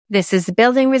This is the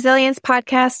Building Resilience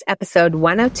Podcast, episode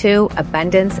 102,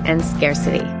 Abundance and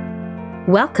Scarcity.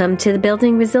 Welcome to the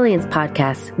Building Resilience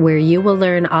Podcast, where you will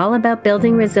learn all about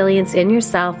building resilience in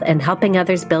yourself and helping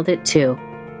others build it too.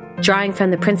 Drawing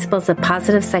from the principles of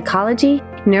positive psychology,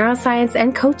 neuroscience,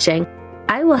 and coaching,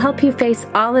 I will help you face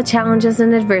all the challenges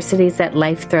and adversities that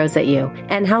life throws at you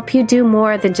and help you do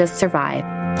more than just survive.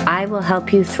 I will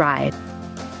help you thrive.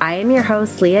 I am your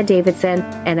host, Leah Davidson,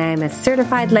 and I am a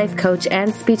certified life coach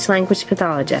and speech-language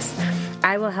pathologist.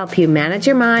 I will help you manage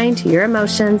your mind, your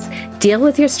emotions, deal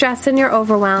with your stress and your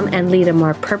overwhelm, and lead a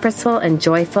more purposeful and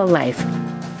joyful life.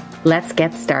 Let's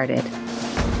get started.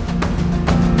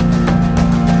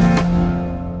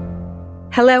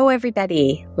 Hello,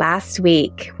 everybody. Last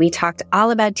week, we talked all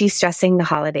about de-stressing the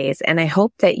holidays, and I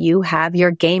hope that you have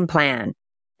your game plan.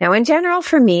 Now, in general,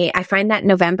 for me, I find that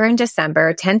November and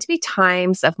December tend to be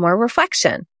times of more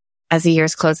reflection. As the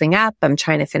year's closing up, I'm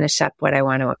trying to finish up what I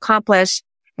want to accomplish,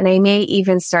 and I may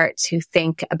even start to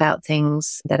think about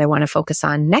things that I want to focus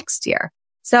on next year.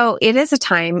 So it is a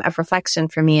time of reflection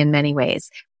for me in many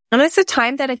ways. And it's a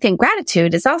time that I think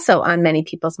gratitude is also on many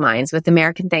people's minds, with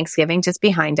American Thanksgiving just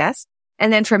behind us.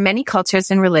 And then for many cultures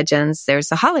and religions, there's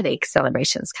the holiday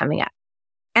celebrations coming up.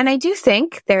 And I do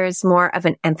think there's more of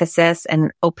an emphasis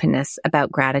and openness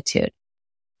about gratitude.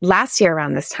 Last year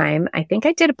around this time, I think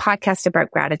I did a podcast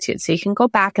about gratitude, so you can go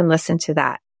back and listen to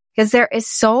that, because there is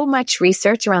so much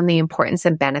research around the importance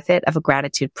and benefit of a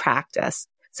gratitude practice.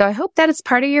 So I hope that it's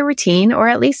part of your routine, or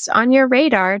at least on your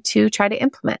radar to try to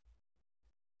implement.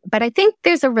 But I think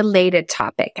there's a related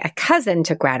topic, a cousin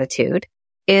to gratitude,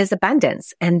 is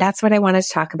abundance. And that's what I wanted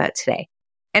to talk about today.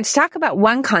 And to talk about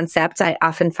one concept, I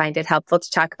often find it helpful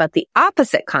to talk about the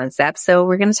opposite concept. So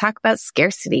we're going to talk about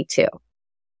scarcity too.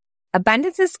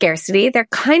 Abundance and scarcity, they're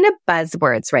kind of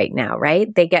buzzwords right now,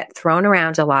 right? They get thrown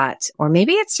around a lot, or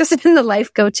maybe it's just in the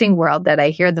life coaching world that I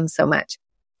hear them so much.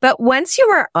 But once you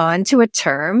are on to a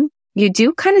term, you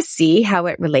do kind of see how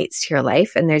it relates to your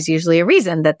life. And there's usually a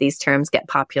reason that these terms get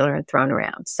popular and thrown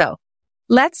around. So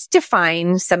let's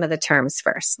define some of the terms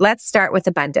first. Let's start with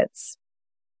abundance.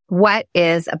 What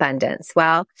is abundance?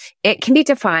 Well, it can be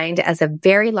defined as a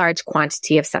very large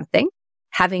quantity of something,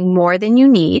 having more than you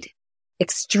need,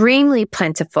 extremely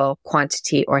plentiful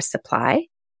quantity or supply,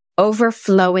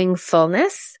 overflowing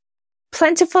fullness,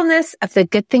 plentifulness of the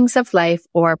good things of life,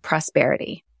 or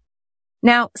prosperity.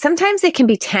 Now, sometimes it can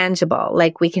be tangible,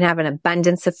 like we can have an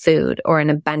abundance of food or an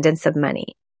abundance of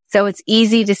money. So it's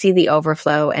easy to see the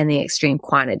overflow and the extreme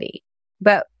quantity.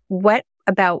 But what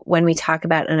about when we talk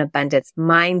about an abundance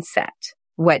mindset?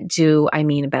 What do I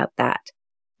mean about that?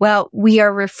 Well, we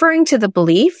are referring to the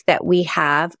belief that we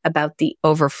have about the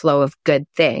overflow of good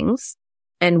things.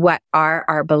 And what are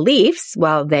our beliefs?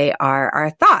 Well, they are our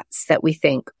thoughts that we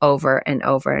think over and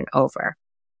over and over.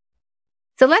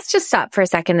 So let's just stop for a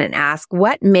second and ask,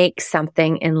 what makes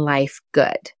something in life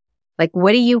good? Like,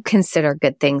 what do you consider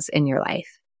good things in your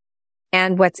life?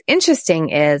 And what's interesting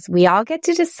is we all get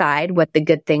to decide what the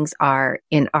good things are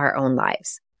in our own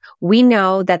lives. We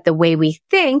know that the way we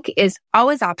think is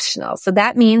always optional. So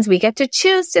that means we get to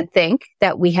choose to think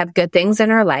that we have good things in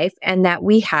our life and that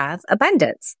we have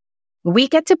abundance. We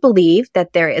get to believe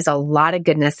that there is a lot of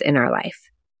goodness in our life.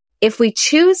 If we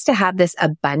choose to have this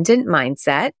abundant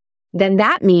mindset, then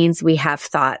that means we have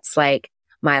thoughts like,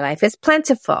 my life is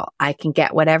plentiful. I can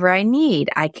get whatever I need.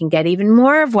 I can get even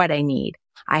more of what I need.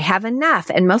 I have enough.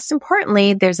 And most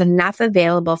importantly, there's enough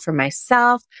available for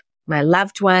myself, my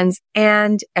loved ones,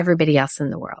 and everybody else in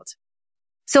the world.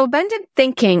 So abundant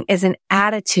thinking is an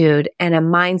attitude and a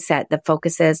mindset that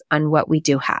focuses on what we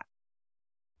do have.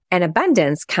 And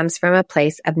abundance comes from a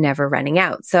place of never running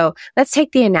out. So let's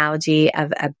take the analogy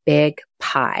of a big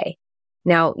pie.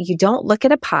 Now, you don't look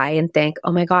at a pie and think,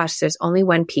 oh my gosh, there's only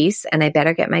one piece and I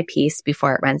better get my piece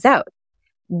before it runs out.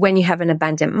 When you have an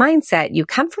abundant mindset, you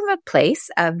come from a place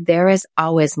of there is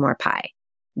always more pie.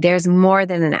 There's more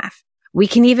than enough. We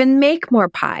can even make more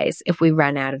pies if we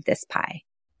run out of this pie.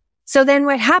 So then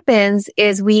what happens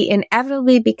is we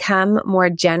inevitably become more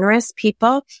generous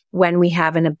people when we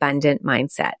have an abundant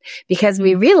mindset, because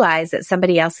we realize that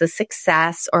somebody else's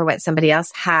success or what somebody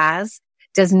else has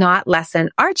does not lessen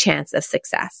our chance of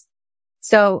success.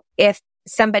 So if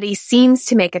somebody seems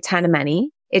to make a ton of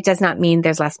money, it does not mean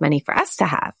there's less money for us to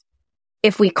have.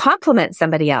 If we compliment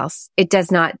somebody else, it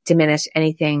does not diminish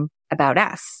anything about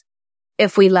us.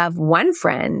 If we love one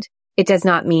friend, it does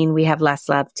not mean we have less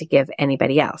love to give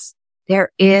anybody else.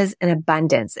 There is an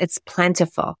abundance. It's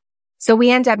plentiful. So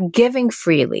we end up giving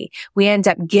freely. We end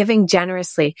up giving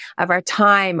generously of our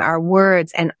time, our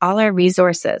words, and all our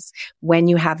resources when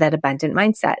you have that abundant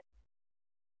mindset.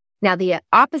 Now, the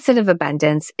opposite of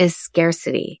abundance is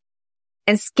scarcity.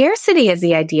 And scarcity is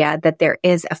the idea that there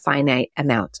is a finite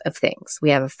amount of things.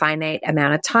 We have a finite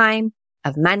amount of time,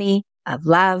 of money, of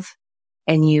love,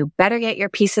 and you better get your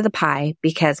piece of the pie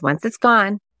because once it's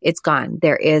gone, it's gone.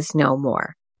 There is no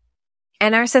more.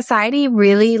 And our society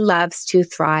really loves to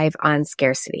thrive on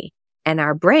scarcity, and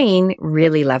our brain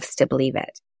really loves to believe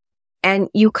it. And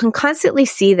you can constantly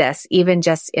see this even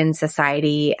just in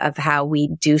society of how we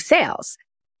do sales.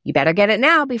 You better get it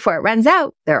now before it runs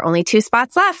out. There are only 2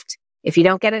 spots left. If you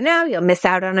don't get it now, you'll miss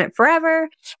out on it forever.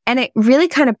 And it really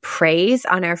kind of preys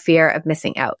on our fear of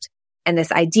missing out. And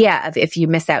this idea of if you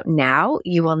miss out now,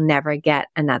 you will never get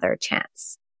another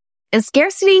chance. And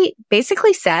scarcity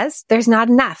basically says there's not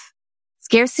enough.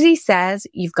 Scarcity says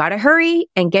you've got to hurry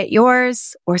and get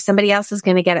yours, or somebody else is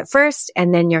going to get it first,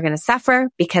 and then you're going to suffer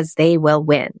because they will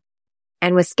win.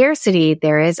 And with scarcity,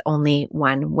 there is only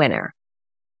one winner.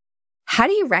 How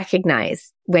do you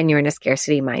recognize when you're in a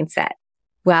scarcity mindset?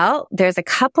 Well, there's a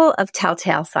couple of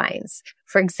telltale signs.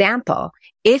 For example,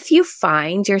 if you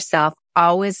find yourself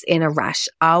always in a rush,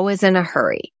 always in a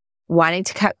hurry, wanting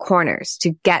to cut corners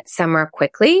to get somewhere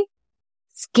quickly,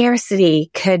 scarcity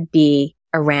could be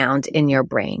around in your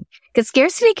brain. Because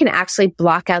scarcity can actually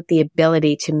block out the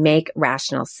ability to make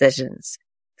rational decisions.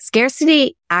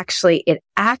 Scarcity it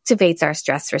activates our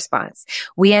stress response.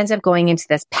 We end up going into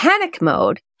this panic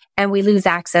mode and we lose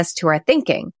access to our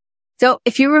thinking. So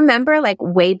if you remember, like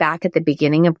way back at the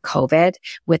beginning of COVID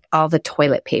with all the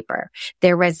toilet paper,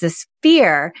 there was this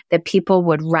fear that people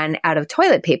would run out of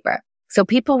toilet paper. So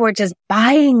people were just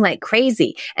buying like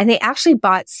crazy, and they actually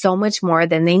bought so much more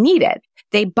than they needed.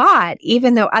 They bought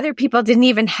even though other people didn't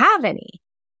even have any.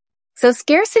 So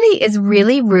scarcity is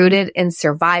really rooted in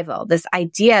survival, this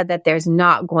idea that there's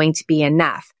not going to be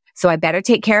enough. So I better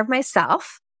take care of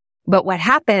myself. But what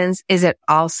happens is it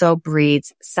also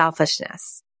breeds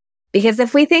selfishness. Because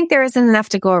if we think there isn't enough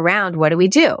to go around, what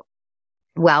do?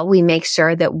 Well, we make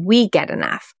sure that we get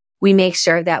enough. We make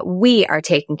sure that we are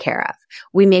taken care of.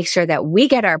 We make sure that we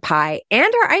get our pie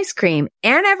and our ice cream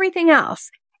and everything else.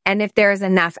 And if there is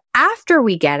enough after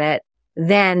we get it,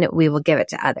 then we will give it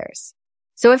to others.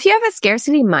 So if you have a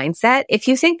scarcity mindset, if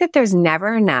you think that there's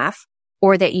never enough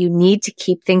or that you need to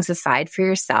keep things aside for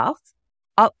yourself,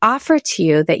 I'll offer to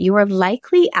you that you are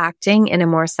likely acting in a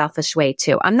more selfish way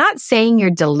too. I'm not saying you're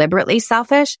deliberately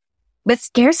selfish, but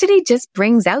scarcity just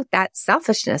brings out that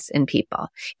selfishness in people.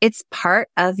 It's part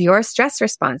of your stress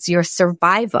response, your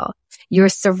survival. Your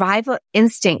survival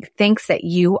instinct thinks that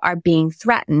you are being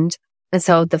threatened. And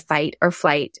so the fight or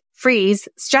flight, freeze,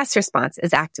 stress response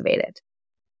is activated.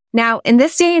 Now, in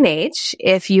this day and age,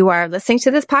 if you are listening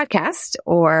to this podcast,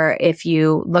 or if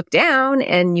you look down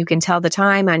and you can tell the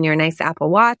time on your nice Apple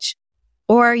Watch,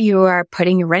 or you are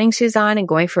putting your running shoes on and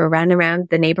going for a run around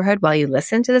the neighborhood while you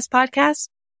listen to this podcast,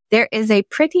 there is a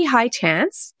pretty high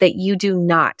chance that you do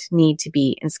not need to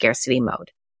be in scarcity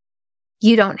mode.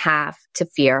 You don't have to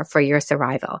fear for your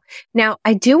survival. Now,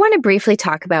 I do want to briefly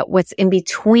talk about what's in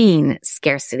between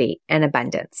scarcity and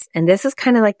abundance. And this is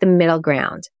kind of like the middle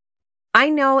ground. I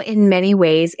know in many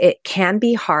ways it can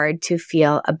be hard to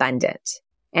feel abundant.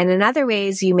 And in other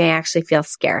ways, you may actually feel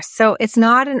scarce. So it's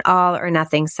not an all or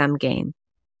nothing sum game.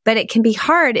 But it can be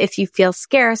hard if you feel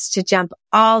scarce to jump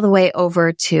all the way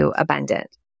over to abundant.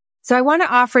 So I want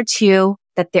to offer to you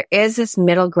that there is this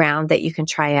middle ground that you can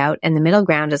try out, and the middle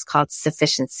ground is called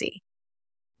sufficiency.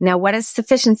 Now, what does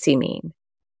sufficiency mean?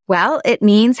 Well, it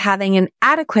means having an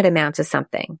adequate amount of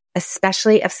something,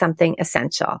 especially of something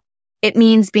essential. It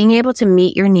means being able to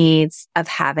meet your needs of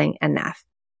having enough.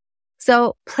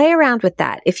 So play around with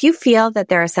that. If you feel that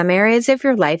there are some areas of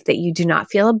your life that you do not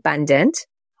feel abundant,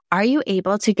 are you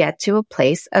able to get to a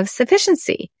place of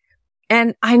sufficiency?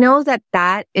 And I know that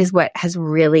that is what has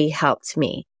really helped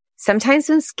me. Sometimes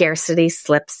when scarcity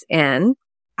slips in,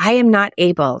 I am not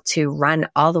able to run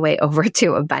all the way over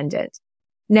to abundant.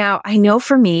 Now, I know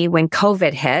for me, when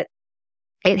COVID hit,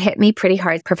 it hit me pretty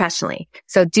hard professionally.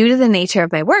 So due to the nature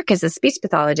of my work as a speech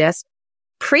pathologist,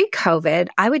 pre-COVID,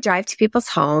 I would drive to people's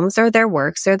homes or their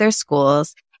works or their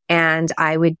schools, and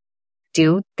I would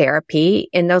do therapy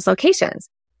in those locations.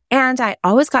 And I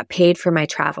always got paid for my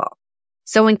travel.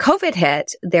 So when COVID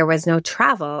hit, there was no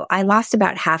travel. I lost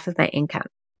about half of my income.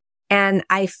 And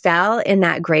I fell in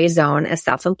that gray zone as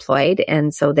self-employed.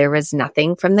 And so there was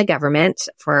nothing from the government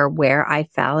for where I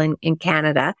fell in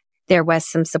Canada. There was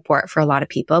some support for a lot of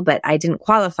people, but I didn't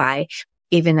qualify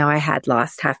even though I had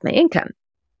lost half my income.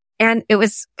 And it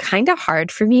was kind of hard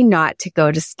for me not to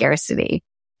go to scarcity.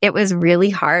 It was really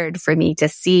hard for me to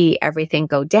see everything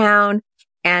go down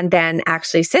And then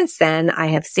actually since then, I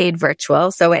have stayed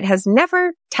virtual. So it has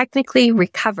never technically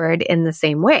recovered in the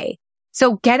same way.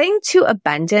 So getting to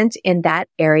abundant in that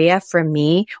area for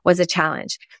me was a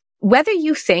challenge. Whether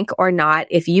you think or not,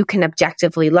 if you can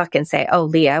objectively look and say, oh,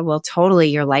 Leah, well, totally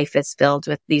your life is filled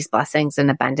with these blessings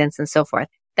and abundance and so forth.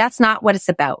 That's not what it's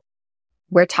about.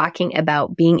 We're talking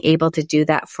about being able to do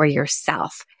that for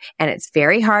yourself. And it's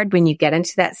very hard when you get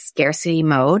into that scarcity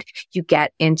mode. You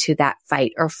get into that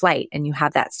fight or flight and you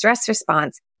have that stress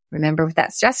response. Remember, with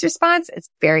that stress response, it's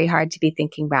very hard to be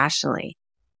thinking rationally.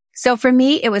 So for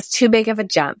me, it was too big of a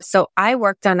jump. So I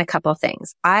worked on a couple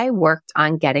things. I worked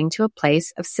on getting to a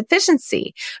place of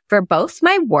sufficiency for both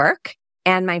my work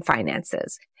and my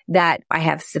finances. That I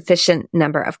have sufficient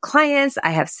number of clients,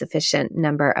 I have sufficient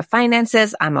number of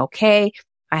finances, I'm okay,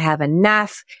 I have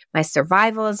enough, my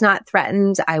survival is not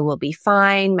threatened, I will be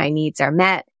fine, my needs are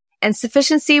met, and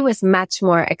sufficiency was much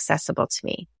more accessible to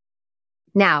me.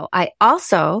 Now, I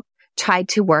also tried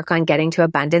to work on getting to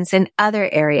abundance in other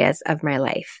areas of my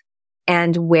life.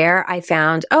 And where I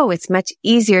found, it's much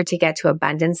easier to get to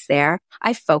abundance there,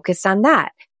 I focused on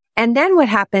that. And then what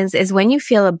happens is when you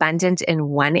feel abundant in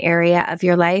one area of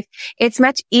your life, it's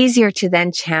much easier to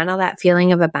then channel that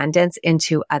feeling of abundance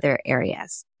into other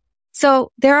areas.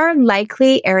 So there are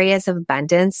likely areas of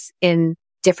abundance in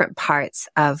different parts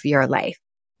of your life.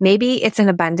 Maybe it's an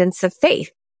abundance of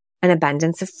faith, an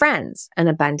abundance of friends, an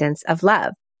abundance of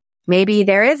love. Maybe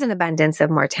there is an abundance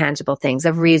of more tangible things,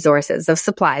 of resources, of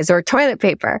supplies, or toilet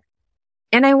paper.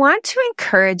 And I want to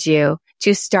encourage you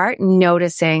to start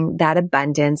noticing that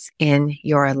abundance in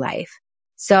your life.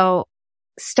 So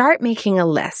start making a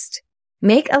list.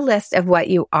 Make a list of what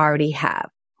you already have,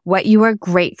 what you are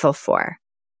grateful for.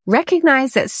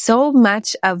 Recognize that so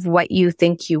much of what you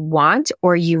think you want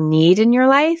or you need in your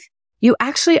life, you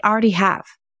actually already have.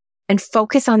 And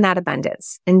focus on that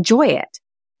abundance. Enjoy it.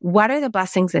 What are the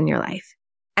blessings in your life?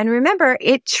 And remember,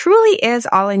 it truly is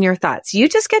all in your thoughts. You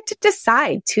just get to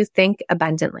decide to think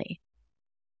abundantly.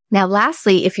 Now,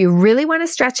 lastly, if you really want to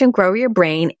stretch and grow your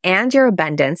brain and your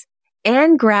abundance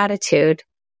and gratitude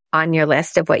on your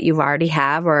list of what you already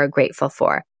have or are grateful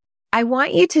for, I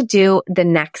want you to do the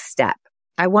next step.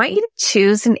 I want you to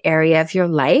choose an area of your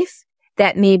life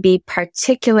that may be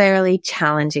particularly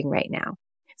challenging right now.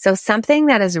 So something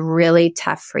that is really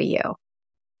tough for you.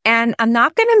 And I'm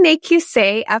not going to make you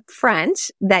say up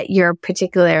front that you're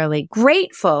particularly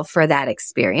grateful for that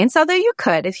experience, although you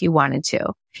could if you wanted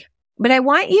to. But I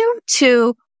want you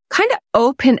to kind of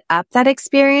open up that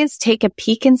experience, take a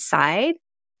peek inside,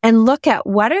 and look at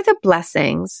what are the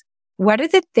blessings, what are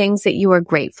the things that you are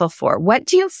grateful for? What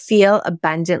do you feel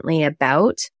abundantly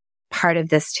about part of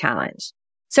this challenge?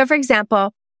 So for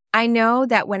example, I know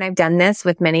that when I've done this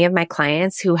with many of my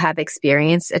clients who have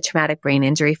experienced a traumatic brain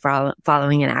injury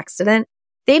following an accident,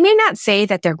 they may not say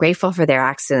that they're grateful for their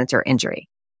accident or injury.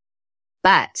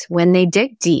 But when they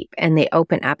dig deep and they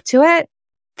open up to it,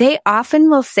 they often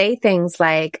will say things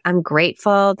like, I'm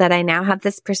grateful that I now have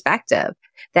this perspective,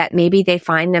 that maybe they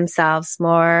find themselves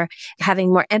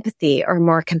having more empathy or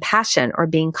more compassion or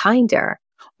being kinder.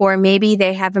 Or maybe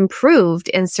they have improved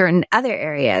in certain other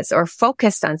areas or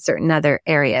focused on certain other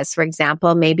areas. For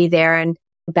example, maybe they're in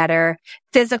better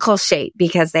physical shape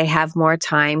because they have more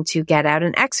time to get out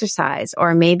and exercise.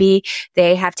 Or maybe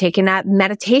they have taken up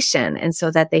meditation and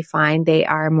so that they find they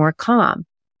are more calm.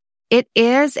 It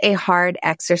is a hard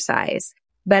exercise,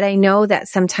 but I know that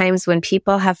sometimes when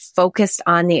people have focused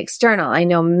on the external, I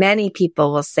know many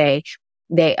people will say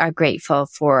they are grateful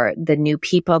for the new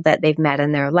people that they've met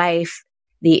in their life,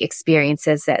 the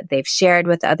experiences that they've shared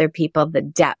with other people, the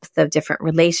depth of different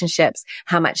relationships,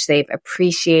 how much they've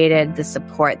appreciated the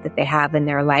support that they have in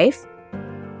their life.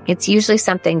 It's usually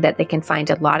something that they can find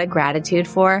a lot of gratitude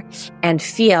for and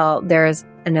feel there's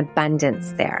an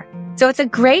abundance there. So it's a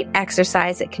great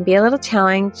exercise. It can be a little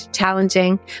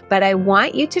challenging, but I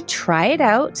want you to try it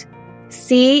out.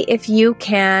 See if you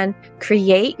can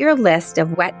create your list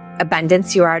of what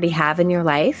abundance you already have in your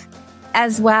life,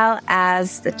 as well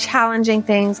as the challenging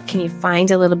things. Can you find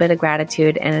a little bit of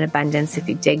gratitude and an abundance if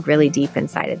you dig really deep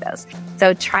inside of those?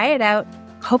 So try it out.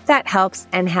 Hope that helps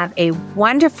and have a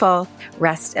wonderful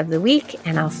rest of the week.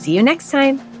 And I'll see you next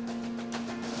time.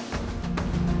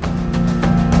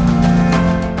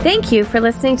 Thank you for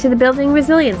listening to the Building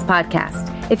Resilience podcast.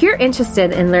 If you're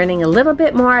interested in learning a little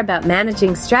bit more about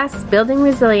managing stress, building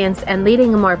resilience, and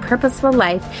leading a more purposeful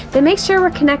life, then make sure we're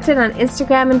connected on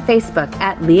Instagram and Facebook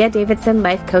at Leah Davidson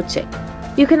Life Coaching.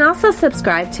 You can also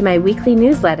subscribe to my weekly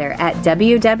newsletter at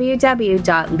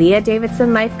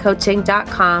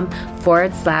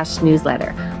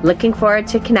www.leahdavidsonlifecoaching.com/newsletter. Looking forward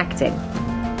to connecting.